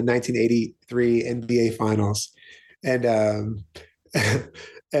 J from the 1983 NBA Finals. And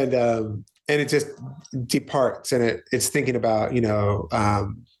it just departs, and it's thinking about, you know,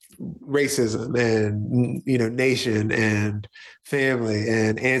 racism and, you know, nation and family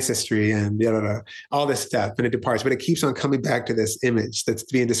and ancestry and all this stuff. And it departs, but it keeps on coming back to this image that's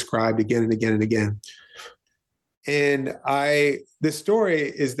being described again and again and again. And the story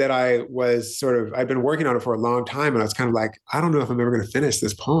is that I'd been working on it for a long time, and I was kind of like, I don't know if I'm ever going to finish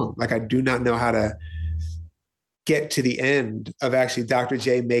this poem. Like, I do not know how to get to the end of actually Dr.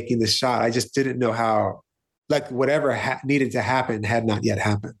 J making the shot. I just didn't know how, like, whatever needed to happen had not yet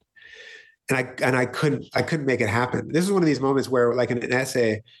happened. And I couldn't make it happen. This is one of these moments where, like, in an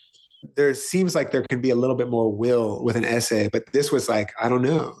essay, there seems like there can be a little bit more will with an essay, but this was like, I don't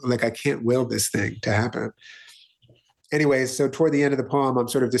know, like, I can't will this thing to happen. Anyways, so toward the end of the poem, I'm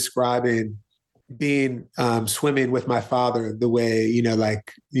sort of describing being swimming with my father the way, you know,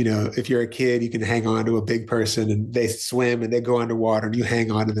 like, you know, if you're a kid, you can hang on to a big person and they swim and they go underwater and you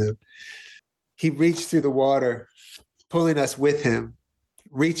hang on to them. He reached through the water, pulling us with him,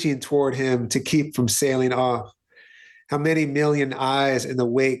 reaching toward him to keep from sailing off. How many million eyes in the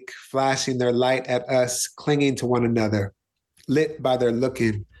wake flashing their light at us, clinging to one another, lit by their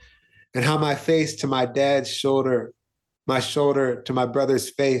looking. And how my face to my dad's shoulder, my shoulder to my brother's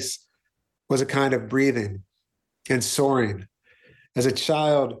face was a kind of breathing and soaring. As a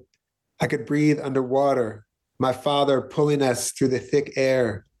child, I could breathe underwater, my father pulling us through the thick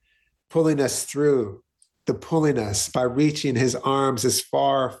air, pulling us through, pulling us by reaching his arms as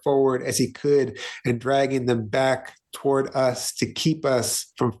far forward as he could and dragging them back toward us to keep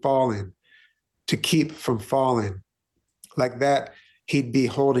us from falling, to keep from falling. Like that, he'd be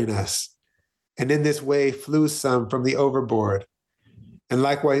holding us. And in this way flew some from the overboard, and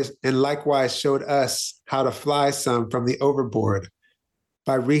likewise showed us how to fly some from the overboard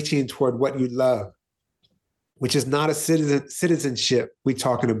by reaching toward what you love, which is not a citizenship we're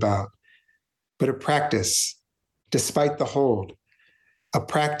talking about, but a practice, despite the hold, a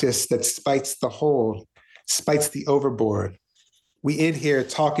practice that spites the hold, spites the overboard. We in here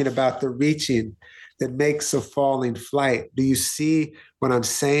talking about the reaching that makes a falling flight. Do you see what I'm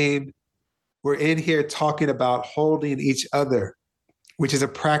saying? We're in here talking about holding each other, which is a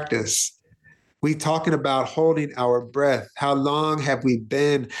practice. We talking about holding our breath. How long have we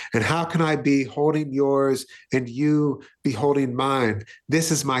been? And how can I be holding yours and you be holding mine? This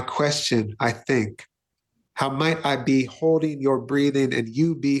is my question, I think. How might I be holding your breathing and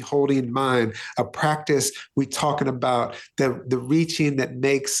you be holding mine? A practice we talking about the reaching that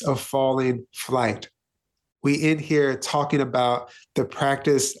makes a falling flight. We in here talking about the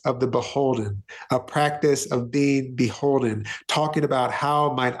practice of the beholden, a practice of being beholden, talking about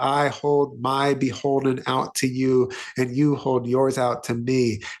how might I hold my beholden out to you and you hold yours out to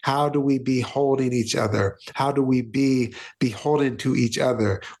me. How do we be holding each other? How do we be beholden to each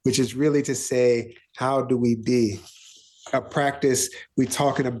other? Which is really to say, how do we be? A practice we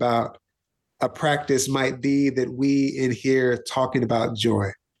talking about, a practice might be that we in here talking about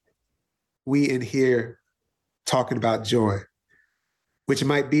joy. We in here talking about joy, which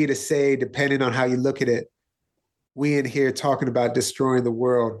might be to say, depending on how you look at it, we in here talking about destroying the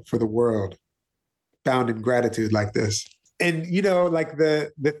world for the world, bound in gratitude like this. And, you know, like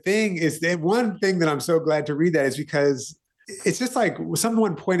the thing is that one thing that I'm so glad to read that is because it's just like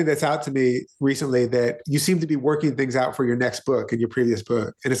someone pointed this out to me recently that you seem to be working things out for your next book and your previous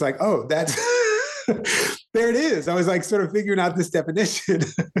book. And it's like, oh, that's... there it is. I was like sort of figuring out this definition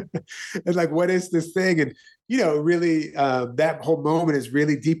and like, what is this thing? And, you know, really that whole moment is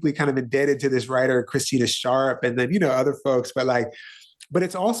really deeply kind of indebted to this writer, Christina Sharp, and then, you know, other folks, but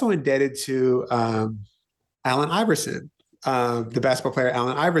it's also indebted to Allen Iverson, the basketball player,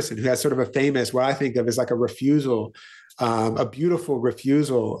 Allen Iverson, who has sort of a famous, what I think of as like a refusal, a beautiful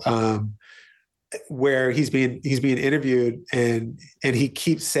refusal, where he's being interviewed and he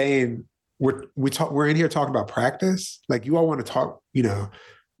keeps saying, we're in here talking about practice. Like you all want to talk, you know,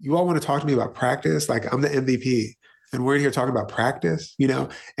 you all want to talk to me about practice. Like I'm the MVP and we're in here talking about practice, you know,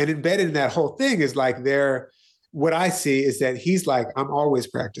 and embedded in that whole thing is like what I see is that he's like, I'm always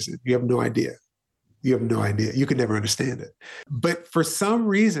practicing. You have no idea. You have no idea. You could never understand it. But for some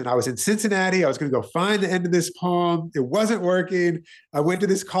reason, I was in Cincinnati. I was going to go find the end of this poem. It wasn't working. I went to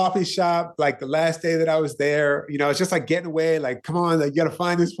this coffee shop like the last day that I was there. You know, it's just like getting away, like, come on, like, you got to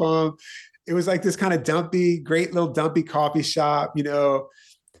find this poem. It was like this kind of great little dumpy coffee shop, you know.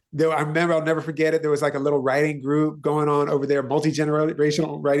 I remember, I'll never forget it. There was like a little writing group going on over there,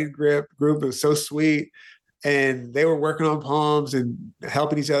 multi-generational writing group. It was so sweet. And they were working on poems and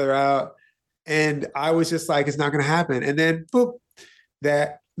helping each other out. And I was just like, it's not going to happen. And then boop,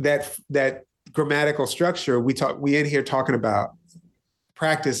 that grammatical structure, we in here talking about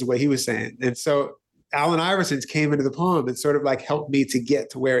practice is what he was saying. And so Allen Iverson's came into the poem and sort of like helped me to get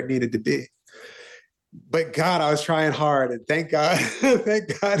to where it needed to be. But God, I was trying hard, and thank God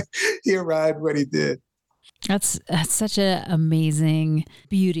he arrived when he did. That's such an amazing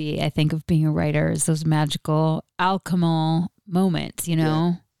beauty, I think, of being a writer, is those magical alchemical moments, you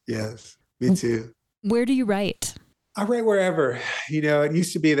know? Yeah. Yes, me too. Where do you write? I write wherever. You know, it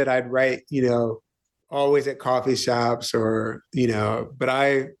used to be that I'd write, you know, always at coffee shops or, you know, but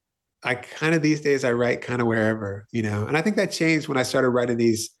I kind of these days I write kind of wherever, you know, and I think that changed when I started writing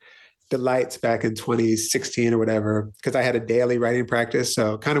these Delights back in 2016 or whatever, because I had a daily writing practice.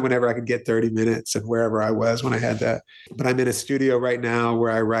 So kind of whenever I could get 30 minutes and wherever I was when I had that. But I'm in a studio right now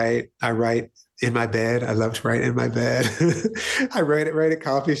where I write in my bed. I love to write in my bed. I write at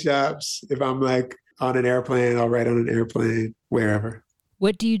coffee shops. If I'm like on an airplane, I'll write on an airplane, wherever.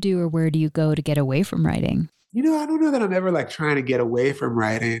 What do you do or where do you go to get away from writing? You know, I don't know that I'm ever like trying to get away from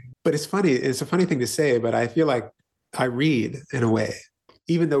writing, but it's funny. It's a funny thing to say, but I feel like I read in a way.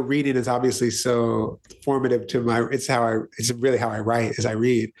 even though reading is obviously so formative to it's really how I write as I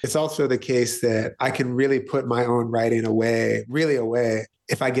read. It's also the case that I can really put my own writing away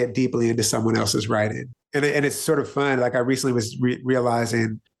if I get deeply into someone else's writing. And it's sort of fun. Like I recently was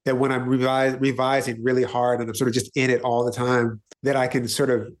realizing that when I'm revising really hard and I'm sort of just in it all the time, that I can sort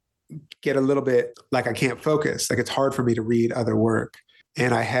of get a little bit like I can't focus. Like it's hard for me to read other work.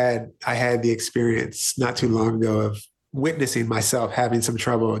 And I had the experience not too long ago of witnessing myself having some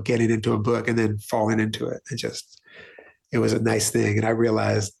trouble getting into a book and then falling into it. It was a nice thing. And I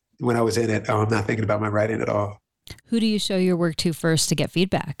realized when I was in it, I'm not thinking about my writing at all. Who do you show your work to first to get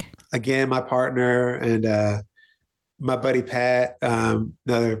feedback? Again, my partner and my buddy Pat,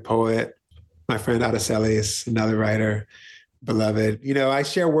 another poet, my friend Araceli, another writer, beloved. I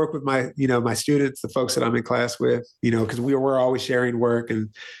share work with my students, the folks that I'm in class with, because we're always sharing work. And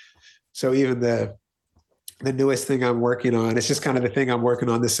so even the newest thing I'm working on, it's just kind of the thing I'm working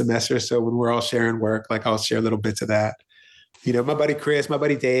on this semester. So when we're all sharing work, like I'll share little bits of that. My buddy Chris, my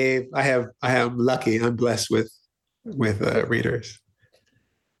buddy Dave, I'm lucky. I'm blessed with readers.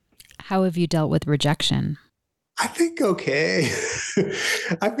 How have you dealt with rejection? I think okay.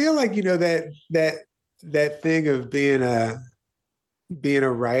 I feel like, that thing of being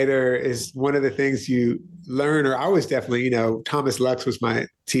a writer is one of the things you learn, or I was definitely, Thomas Lux was my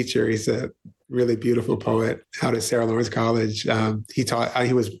teacher. He's a really beautiful poet out at Sarah Lawrence College.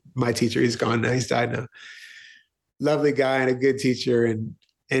 He was my teacher. He's gone now. He's died now. Lovely guy and a good teacher. And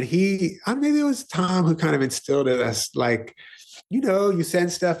maybe it was Tom who kind of instilled in us, like, you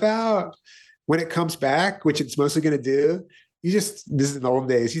send stuff out. When it comes back, which it's mostly going to do, this is in the old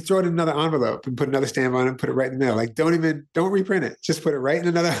days, you throw it in another envelope and put another stamp on it and put it right in the mail. Like, don't reprint it. Just put it right in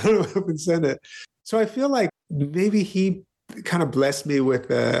another envelope and send it. So I feel like maybe he kind of blessed me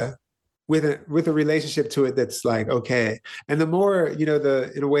with a relationship to it that's like, okay. And the more, in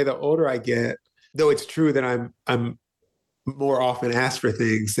a way, the older I get, though it's true that I'm more often asked for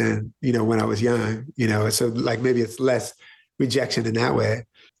things than, when I was young, so like maybe it's less rejection in that way.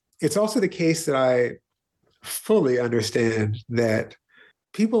 It's also the case that I fully understand that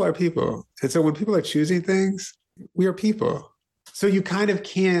people are people. And so when people are choosing things, we are people. So you kind of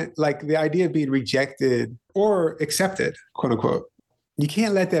can't, like the idea of being rejected or accepted, quote unquote, you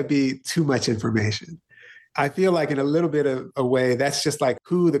can't let that be too much information. I feel like in a little bit of a way, that's just like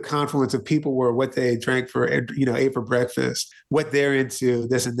who the confluence of people were, what they drank for, ate for breakfast, what they're into,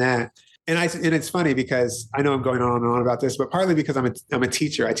 this and that. And it's funny because I know I'm going on and on about this, but partly because I'm a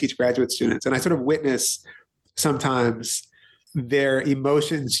teacher. I teach graduate students, and I sort of witness sometimes their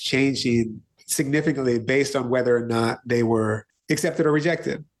emotions changing significantly based on whether or not they were accepted or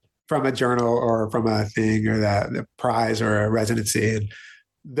rejected from a journal or from a thing or the prize or a residency. And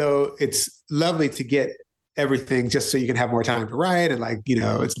though it's lovely to get everything just so you can have more time to write, and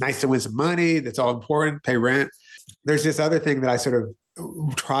it's nice to win some money. That's all important. Pay rent. There's this other thing that I sort of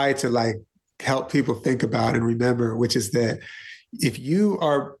try to help people think about and remember, which is that if you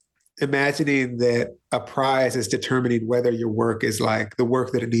are imagining that a prize is determining whether your work is like the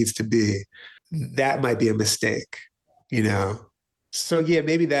work that it needs to be, that might be a mistake, So yeah,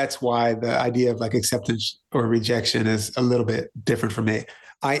 maybe that's why the idea of acceptance or rejection is a little bit different for me.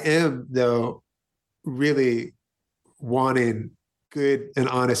 I am, though, really wanting good and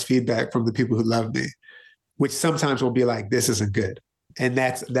honest feedback from the people who love me, which sometimes will be like, this isn't good. And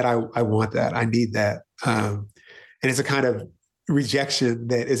I want that. I need that. And it's a kind of rejection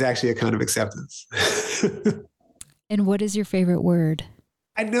that is actually a kind of acceptance. And what is your favorite word?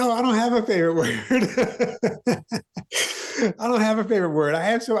 I don't have a favorite word. I don't have a favorite word. I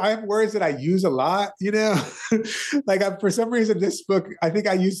have words that I use a lot, for some reason, this book, I think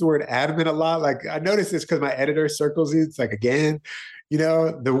I use the word adamant a lot. I noticed this because my editor circles it. It's again,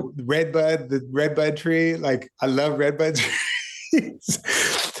 the red bud tree. I love red bud trees.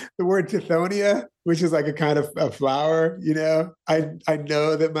 The word tithonia, which is a kind of a flower, I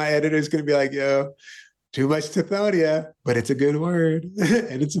know that my editor is going to be like, yo, too much tithonia, but it's a good word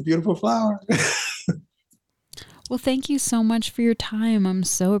and it's a beautiful flower. Well, thank you so much for your time. I'm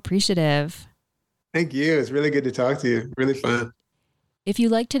so appreciative. Thank you. It's really good to talk to you. Really fun. If you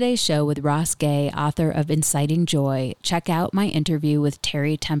like today's show with Ross Gay, author of Inciting Joy, check out my interview with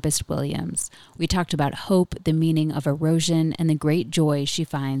Terry Tempest Williams. We talked about hope, the meaning of erosion, and the great joy she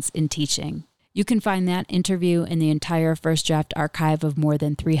finds in teaching. You can find that interview and the entire First Draft archive of more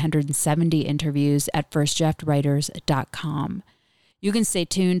than 370 interviews at firstdraftwriters.com. You can stay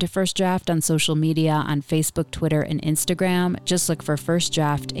tuned to First Draft on social media on Facebook, Twitter, and Instagram. Just look for First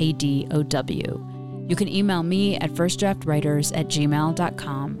Draft ADOW. You can email me at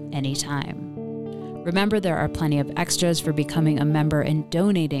firstdraftwriters@gmail.com anytime. Remember, there are plenty of extras for becoming a member and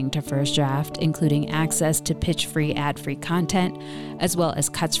donating to First Draft, including access to pitch-free, ad-free content, as well as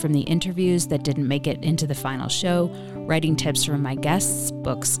cuts from the interviews that didn't make it into the final show, writing tips from my guests,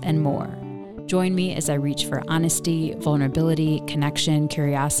 books, and more. Join me as I reach for honesty, vulnerability, connection,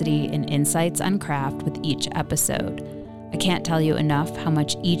 curiosity, and insights on craft with each episode. I can't tell you enough how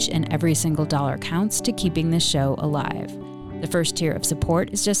much each and every single dollar counts to keeping this show alive. The first tier of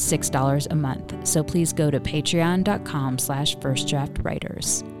support is just $6 a month, so please go to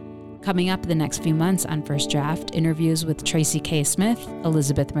patreon.com/firstdraftwriters. Coming up in the next few months on First Draft, interviews with Tracy K. Smith,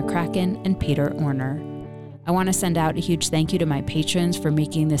 Elizabeth McCracken, and Peter Orner. I want to send out a huge thank you to my patrons for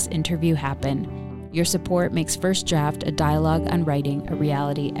making this interview happen. Your support makes First Draft a dialogue on writing a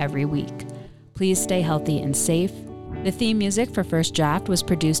reality every week. Please stay healthy and safe. The theme music for First Draft was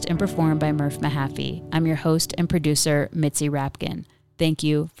produced and performed by Murph Mahaffey. I'm your host and producer, Mitzi Rapkin. Thank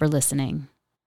you for listening.